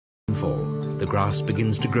the grass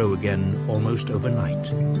begins to grow again almost overnight.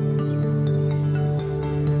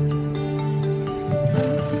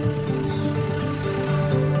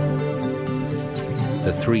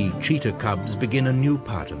 The 3 cheetah cubs begin a new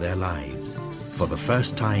part of their lives. For the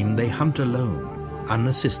first time, they hunt alone,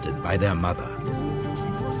 unassisted by their mother.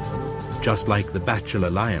 Just like the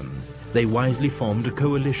bachelor lions, they wisely formed a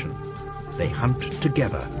coalition. They hunt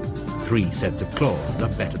together. 3 sets of claws are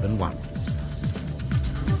better than 1.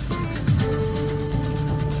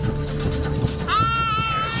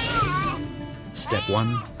 Step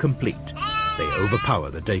 1 complete. They overpower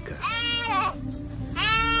the duiker.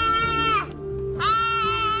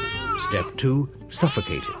 Step 2,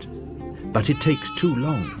 suffocate it. But it takes too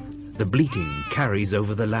long. The bleating carries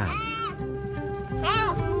over the land.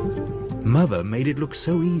 Mother made it look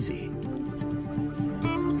so easy.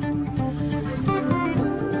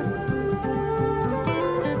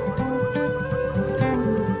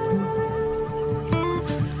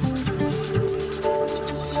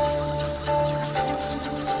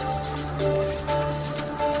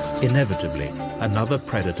 Inevitably, another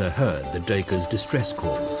predator heard the duiker's distress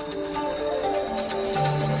call.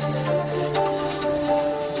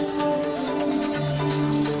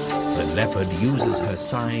 The leopard uses her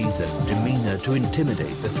size and demeanor to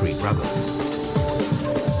intimidate the 3 brothers.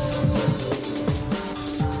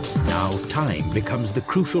 Now time becomes the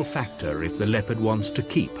crucial factor if the leopard wants to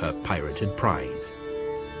keep her pirated prize.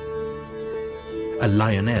 A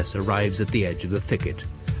lioness arrives at the edge of the thicket,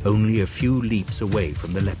 only a few leaps away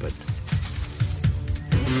from the leopard.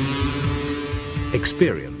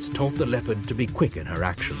 Experience taught the leopard to be quick in her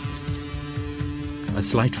actions. A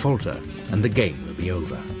slight falter and the game will be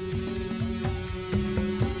over.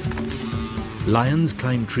 Lions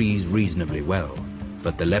climb trees reasonably well,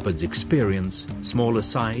 but the leopard's experience, smaller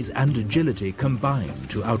size and agility combine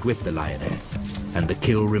to outwit the lioness, and the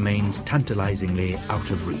kill remains tantalizingly out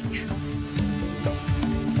of reach.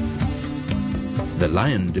 The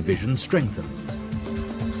lion division strengthens.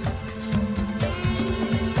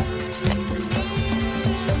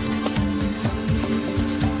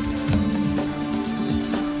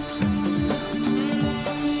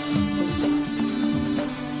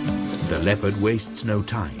 The leopard wastes no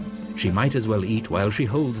time. She might as well eat while she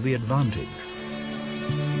holds the advantage.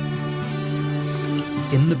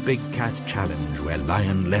 In the big cat challenge, where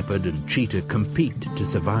lion, leopard and cheetah compete to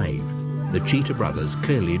survive, the cheetah brothers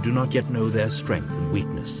clearly do not yet know their strength and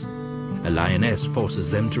weakness. A lioness forces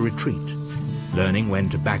them to retreat. Learning when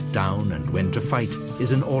to back down and when to fight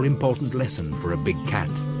is an all-important lesson for a big cat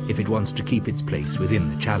if it wants to keep its place within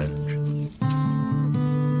the challenge.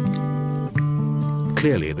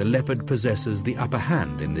 Clearly, the leopard possesses the upper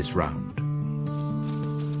hand in this round.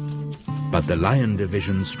 But the lion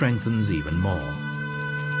division strengthens even more.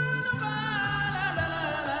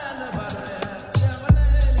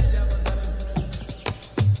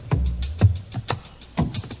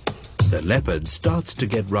 The leopard starts to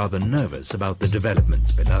get rather nervous about the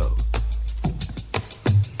developments below.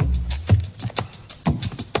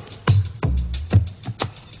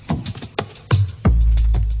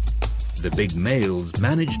 The big males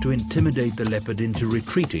manage to intimidate the leopard into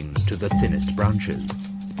retreating to the thinnest branches.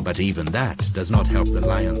 But even that does not help the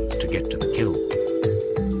lions to get to the kill.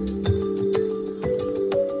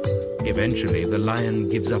 Eventually, the lion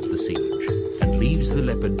gives up the siege and leaves the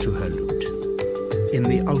leopard to her loot. In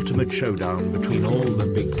the ultimate showdown between all the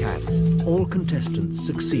big cats, all contestants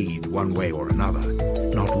succeed one way or another.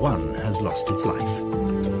 Not one has lost its life.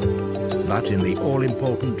 But in the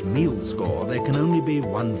all-important meal score, there can only be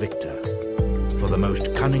one victor. For the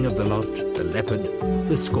most cunning of the lot, the leopard,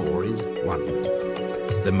 the score is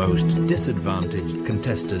 1. The most disadvantaged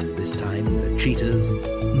contestants this time, the cheetahs,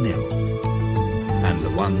 0. And the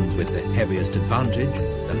ones with the heaviest advantage,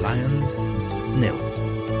 the lions, 0.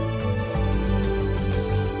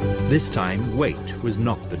 This time, weight was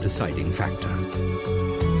not the deciding factor.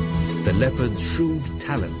 The leopard's shrewd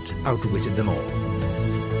talent outwitted them all.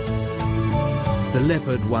 The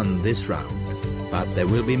leopard won this round, but there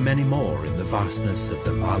will be many more in the vastness of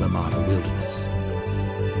the Mala Mala wilderness.